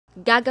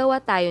Gagawa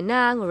tayo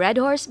ng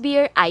Red Horse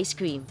Beer Ice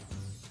Cream.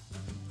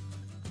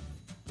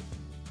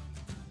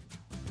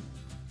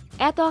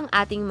 Ito ang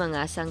ating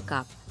mga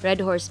sangkap.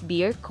 Red Horse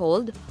Beer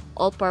cold,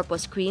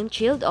 all-purpose cream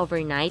chilled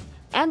overnight,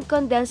 and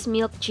condensed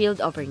milk chilled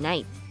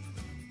overnight.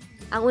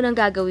 Ang unang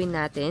gagawin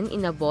natin,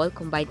 in a bowl,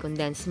 combine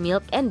condensed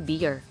milk and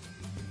beer.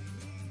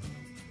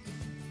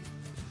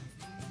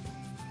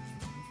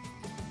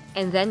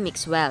 And then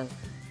mix well.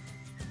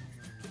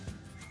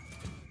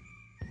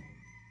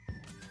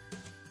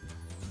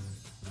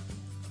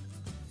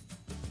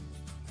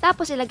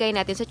 Tapos ilagay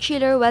natin sa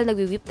chiller while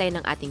nagwi-whip tayo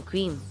ng ating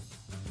cream.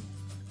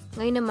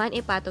 Ngayon naman,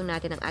 ipatong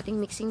natin ang ating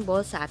mixing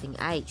bowl sa ating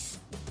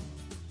ice.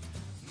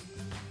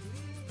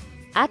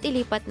 At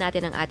ilipat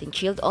natin ang ating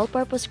chilled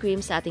all-purpose cream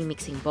sa ating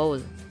mixing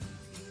bowl.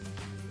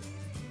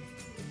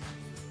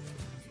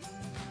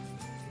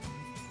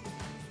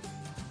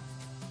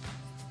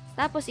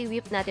 Tapos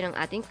i-whip natin ang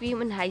ating cream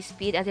on high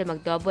speed until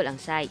mag-double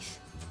ang size.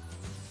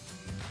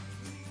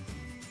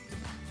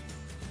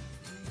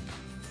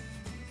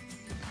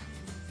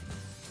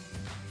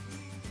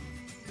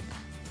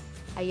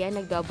 Ayan,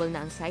 nag-double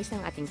na ang size ng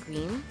ating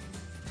cream.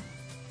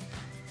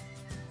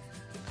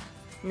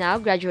 Now,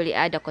 gradually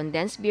add the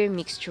condensed beer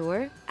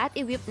mixture at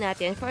i-whip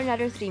natin for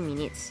another 3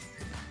 minutes.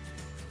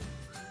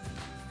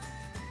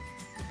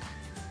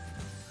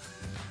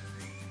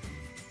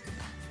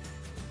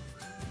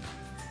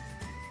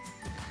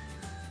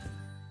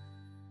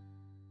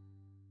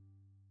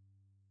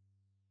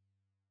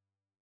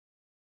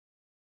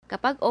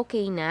 Kapag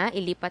okay na,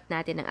 ilipat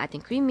natin ang ating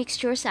cream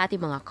mixture sa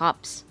ating mga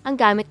cups. Ang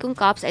gamit kong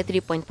cups ay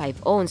 3.5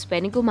 ounce,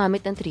 pwedeng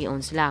gumamit ng 3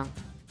 ounce lang.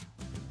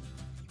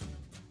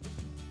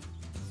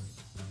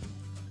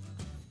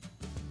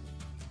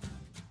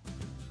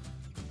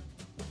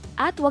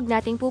 At huwag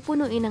nating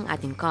pupunuin ang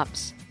ating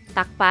cups.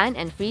 Takpan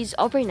and freeze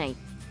overnight.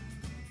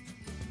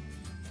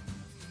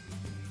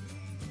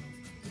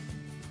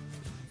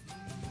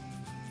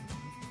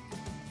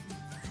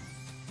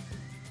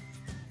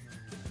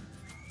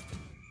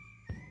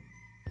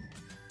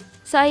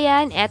 So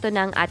ayan, eto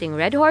na ang ating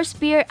Red Horse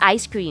Beer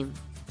Ice Cream.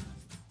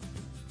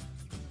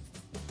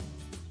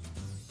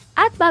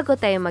 At bago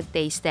tayo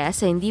mag-taste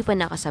test, sa hindi pa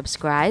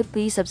nakasubscribe,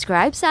 please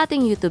subscribe sa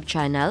ating YouTube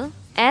channel.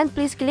 And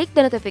please click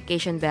the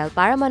notification bell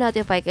para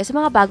ma-notify kayo sa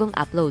mga bagong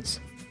uploads.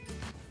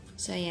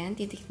 So ayan,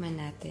 titikman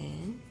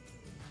natin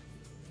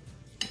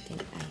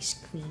ating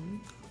ice cream.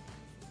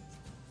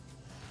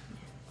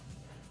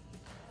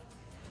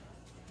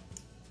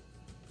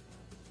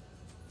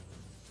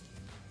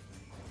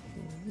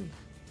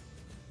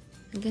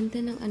 Ang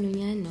ganda ng ano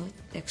niya, no?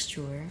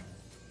 Texture.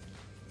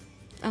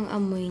 Ang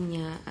amoy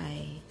niya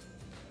ay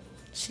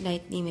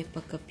slightly may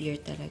pagka-beer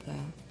talaga.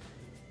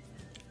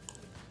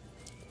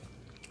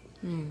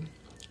 In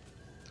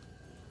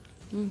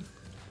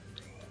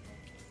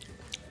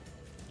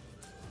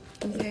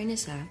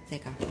fairness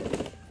teka.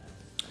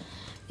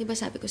 Diba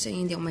sabi ko sa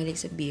inyo hindi ako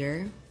mahilig sa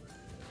beer?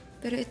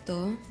 Pero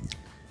ito,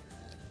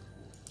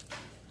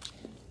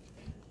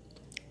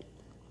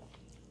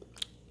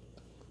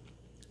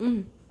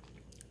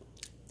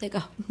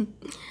 teka.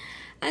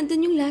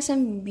 Andun yung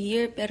lasang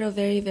beer, pero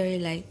very, very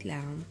light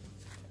lang.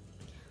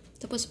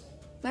 Tapos,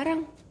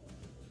 parang,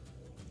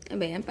 ano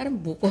ba yan? Parang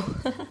buko.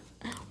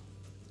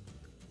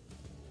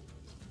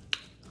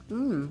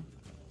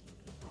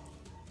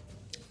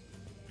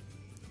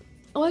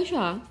 Okay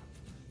siya.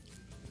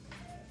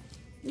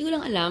 Hindi ko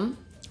lang alam.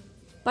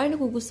 Parang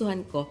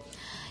nagugustuhan ko.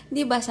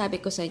 Hindi ba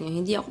sabi ko sa inyo,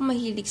 hindi ako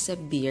mahilig sa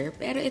beer,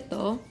 pero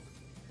ito,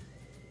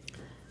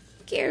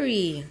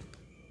 carry.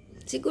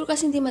 Siguro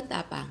kasi hindi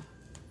matapang.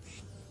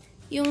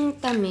 Yung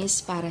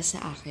tamis para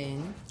sa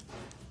akin,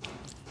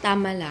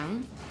 tama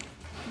lang.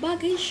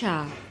 Bagay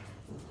siya.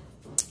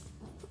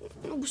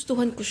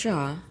 Nagustuhan ko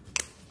siya.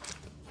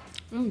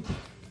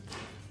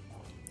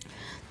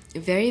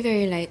 Very,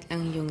 very light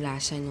lang yung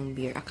lasa ng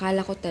beer.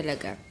 Akala ko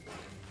talaga.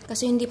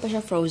 Kasi hindi pa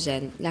siya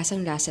frozen.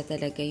 Lasang-lasa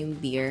talaga yung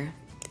beer.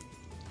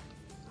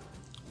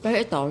 Pero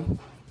ito,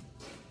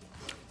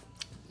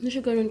 hindi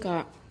siya ganun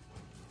ka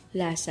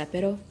lasa.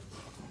 Pero,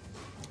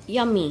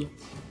 yummy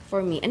for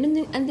me.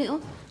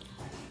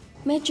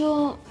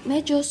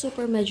 Medyo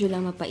super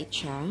lang mapait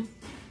siya.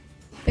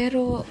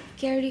 Pero,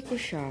 carry ko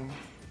siya.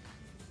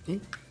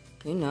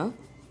 Yun na.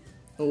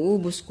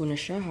 Uubos ko na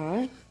siya,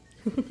 ha?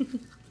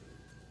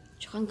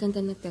 Tsaka ang ganda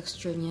ng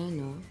texture niya,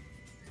 no?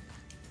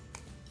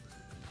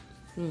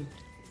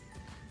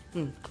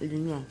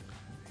 Ayun nga.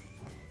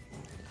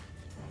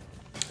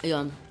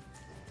 Ayun.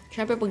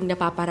 Siyempre, pag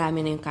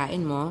napaparami na yung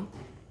kain mo,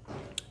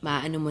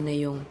 maano mo na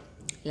yung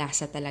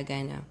lasa talaga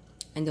na,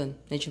 andun,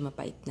 medyo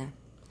mapait na.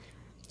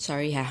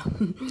 Sorry ha.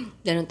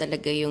 Ganun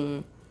talaga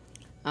yung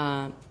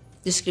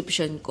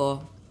description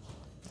ko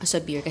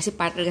sa beer. Kasi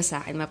para talaga sa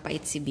akin,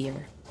 mapait si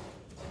beer.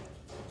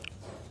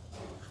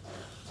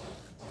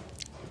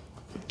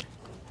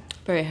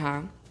 Pero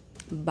ha,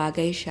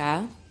 bagay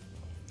siya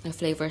na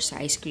flavor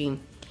sa ice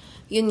cream.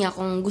 Yun nga,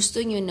 kung gusto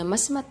nyo na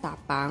mas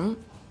matapang,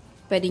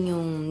 pwede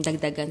nyong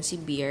dagdagan si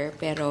beer.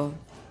 Pero,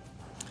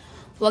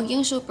 wag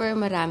yung super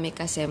marami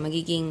kasi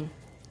magiging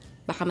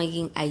baka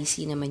maging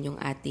icy naman yung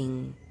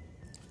ating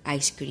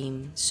ice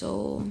cream.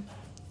 So,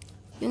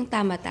 yung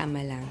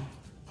tama-tama lang.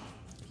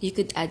 You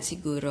could add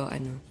siguro,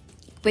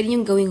 pwede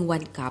yung gawing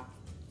 1 cup.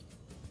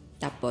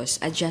 Tapos,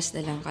 adjust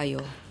na lang kayo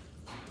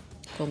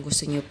kung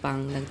gusto nyo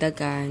pang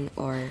nagdagan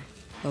or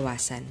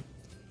bawasan.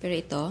 Pero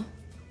ito,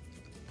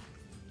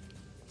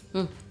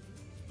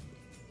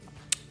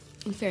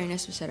 in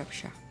fairness, masarap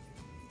siya.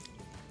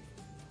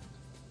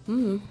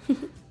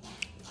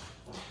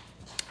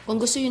 Kung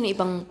gusto nyo na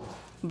ibang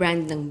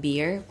brand ng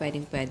beer,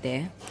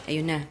 pwede.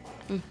 Ayun na.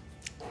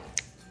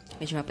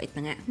 Medyo mapait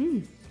na nga.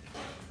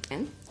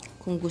 And,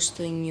 kung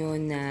gusto nyo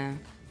na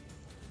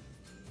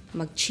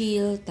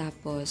mag-chill,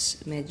 tapos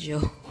medyo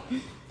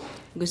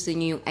gusto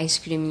nyo yung ice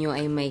cream nyo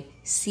ay may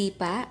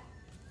sipa,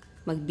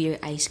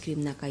 mag-beer ice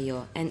cream na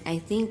kayo. And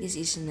I think this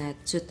is not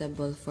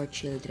suitable for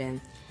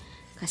children.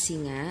 Kasi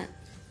nga,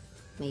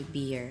 may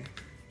beer.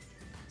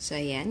 So,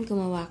 ayan,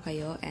 gumawa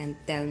kayo and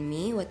tell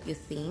me what you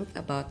think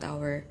about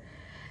our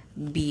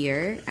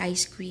beer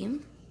ice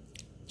cream.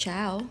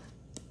 Ciao!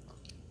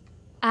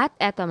 At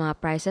eto mga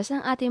prices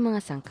ng ating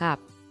mga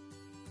sangkap.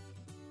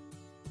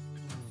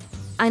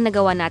 Ang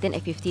nagawa natin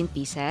ay 15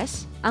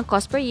 pieces. Ang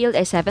cost per yield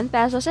ay 7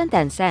 pesos and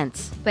 10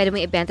 cents. Pwede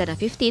mo ibenta ng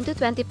 15 to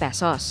 20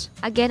 pesos.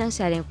 Again, ang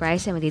selling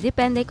price ay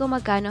magdidepende kung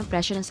magkano ang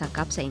presyo ng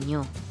sangkap sa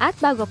inyo. At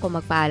bago po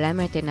magpaalam,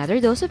 meron another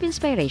dose of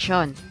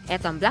inspiration.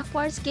 Ito ang Black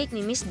Forest Cake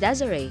ni Miss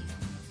Desiree.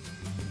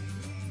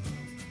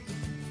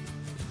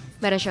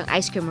 Meron siyang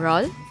ice cream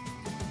roll,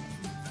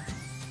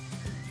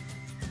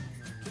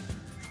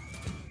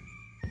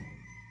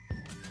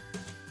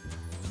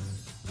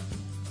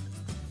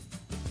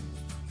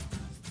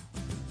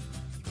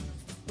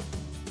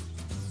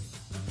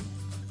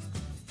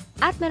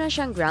 at meron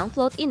siyang ground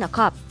float in a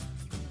cup.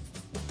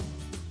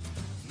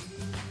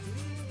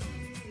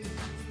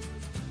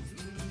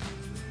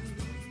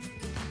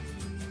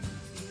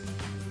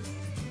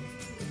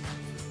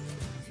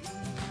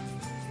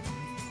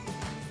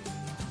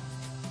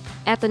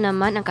 Ito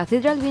naman ang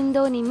cathedral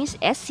window ni Miss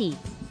Essie.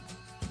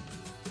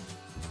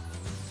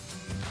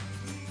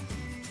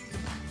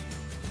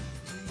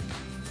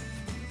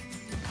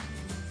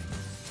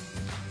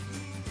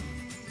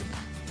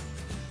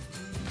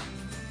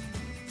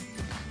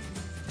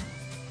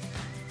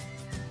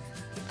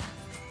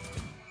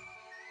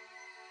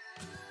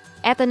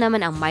 Ito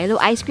naman ang Milo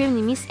ice cream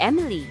ni Miss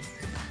Emily.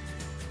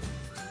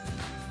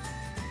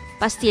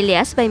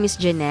 Pastillas by Miss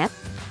Jeanette.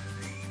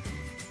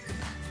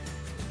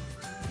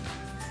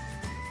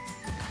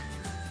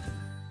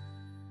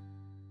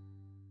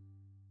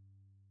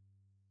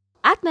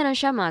 At meron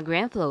siya mga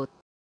grand float.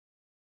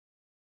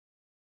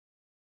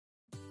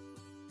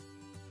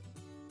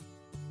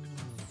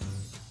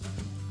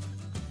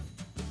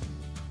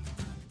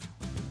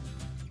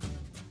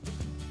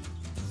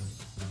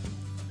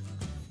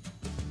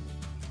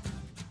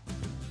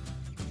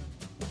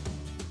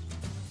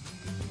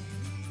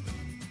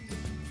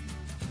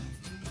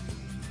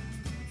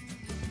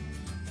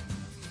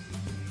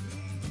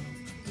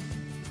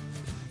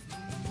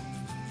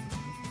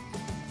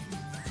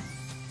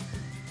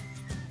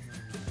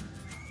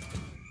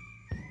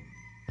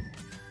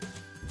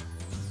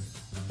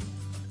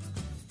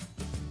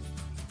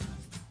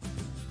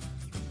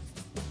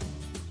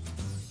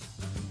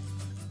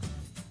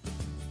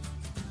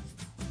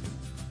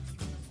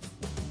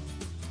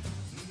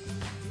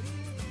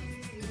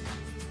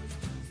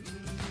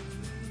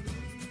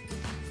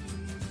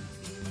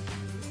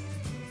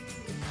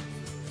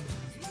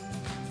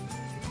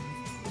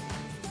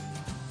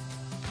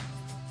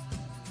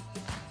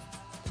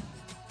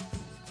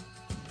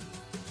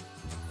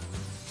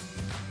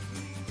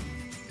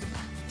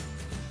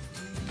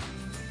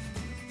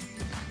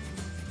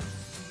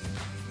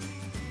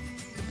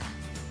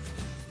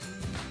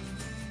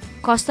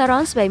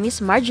 Costarons by Miss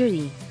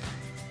Marjorie.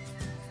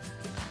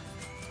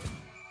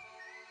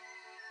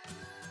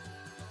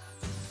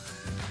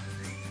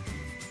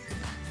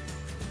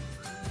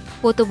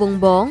 Puto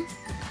Bongbong.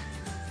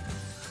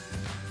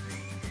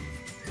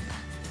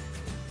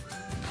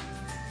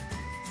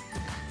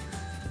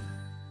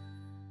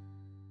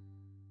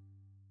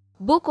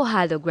 Buko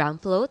Halo ground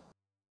float.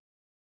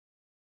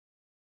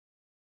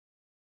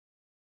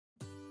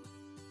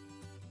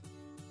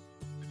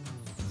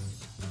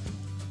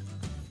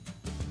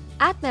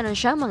 At meron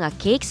siyang mga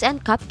cakes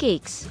and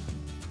cupcakes.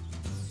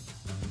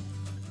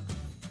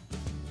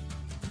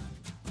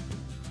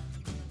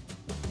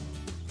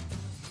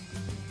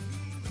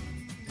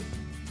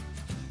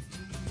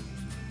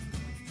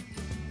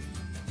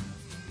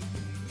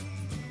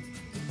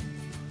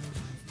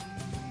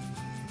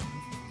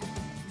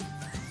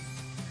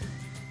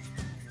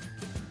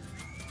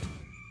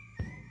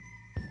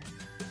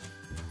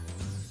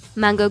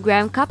 Mango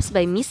graham cups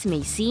by Miss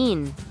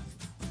Maycine.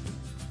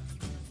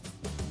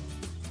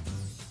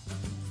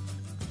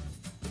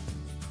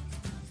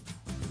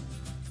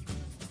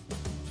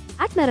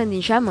 At meron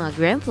din siya mga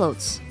graham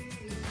floats.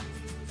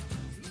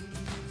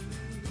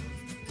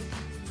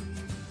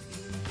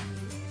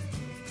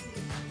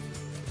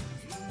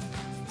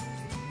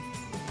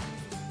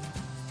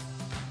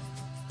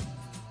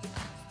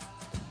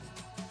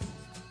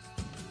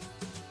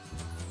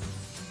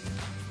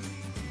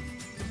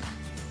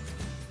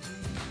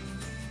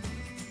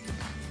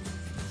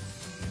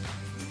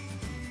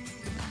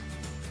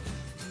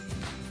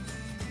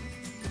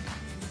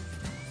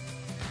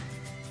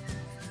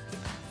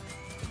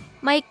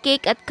 May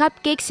cake at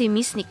cupcake si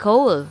Miss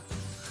Nicole.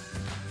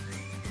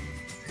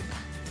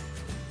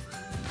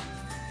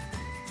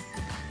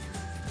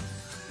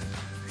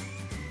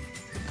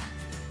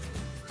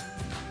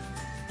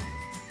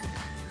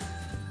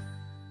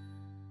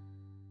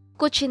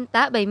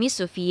 Kutsinta by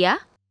Miss Sofia.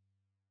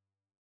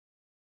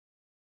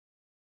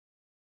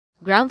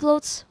 Ground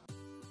floats.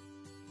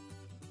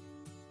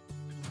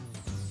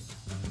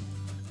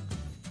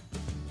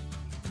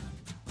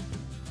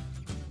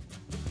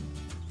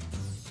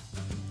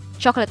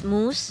 Chocolate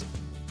mousse.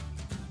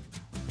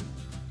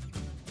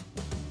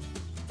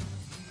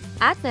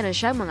 At meron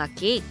siyang mga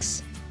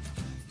cakes.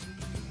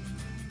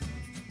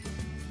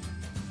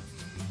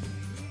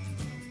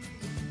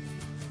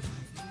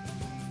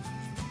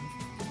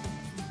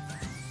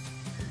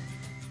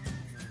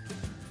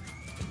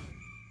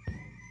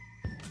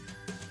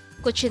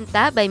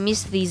 Kutsinta by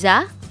Miss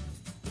Riza.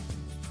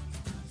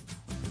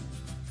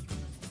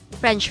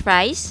 French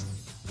fries.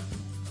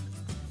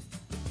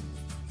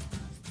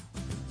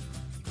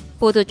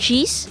 Photo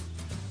cheese.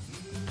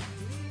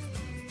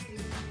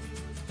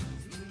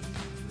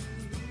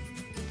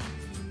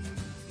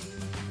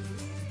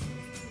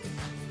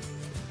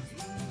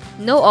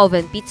 No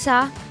oven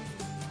pizza.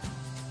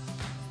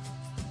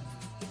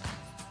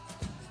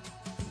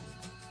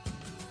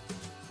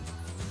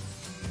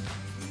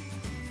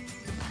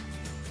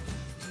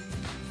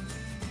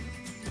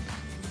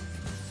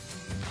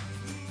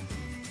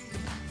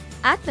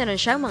 At meron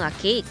siyang mga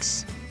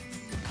cakes.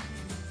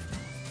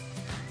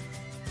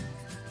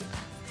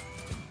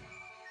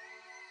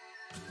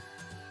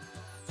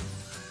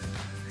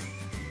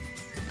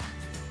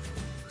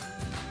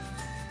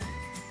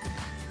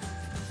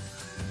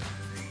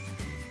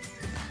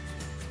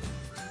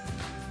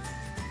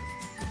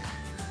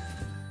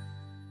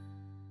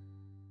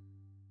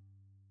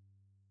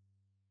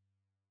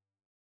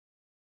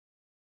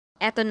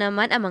 Eto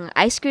naman ang mga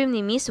ice cream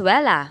ni Miss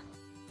Wella.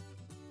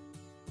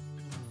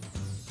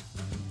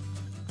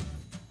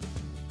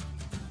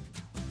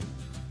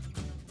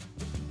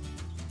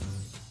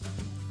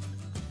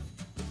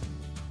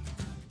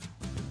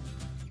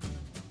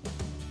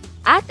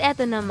 At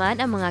eto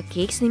naman ang mga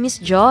cakes ni Miss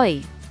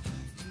Joy.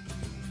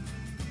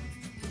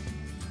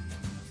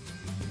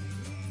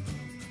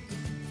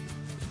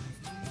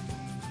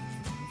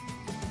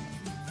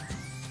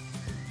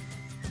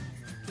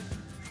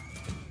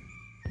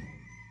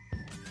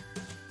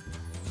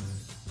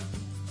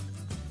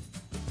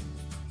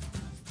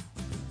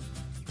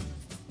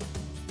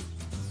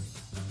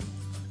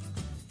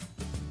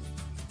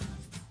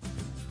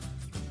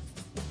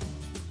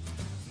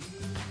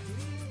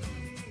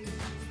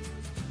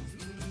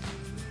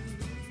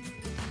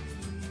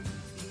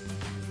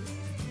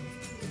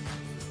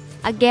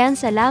 Again,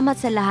 salamat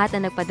sa lahat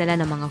na nagpadala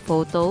ng mga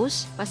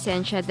photos.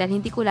 Pasensya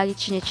dahil hindi ko lagi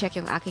chine-check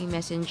yung aking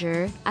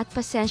messenger. At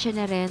pasensya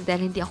na rin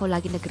dahil hindi ako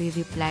lagi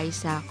nagre-reply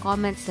sa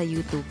comments sa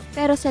YouTube.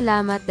 Pero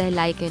salamat dahil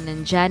lagi kayo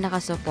nandyan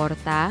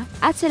nakasuporta.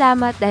 At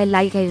salamat dahil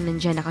lagi kayo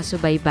nandyan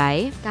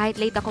nakasubaybay. Kahit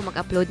late ako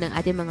mag-upload ng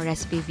ating mga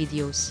recipe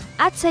videos.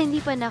 At sa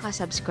hindi pa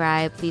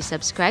nakasubscribe, please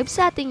subscribe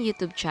sa ating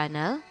YouTube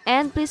channel.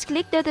 And please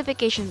click the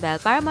notification bell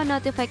para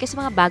ma-notify ka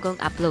sa mga bagong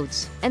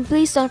uploads. And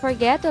please don't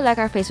forget to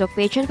like our Facebook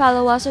page and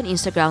follow us on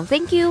Instagram.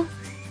 Thank you!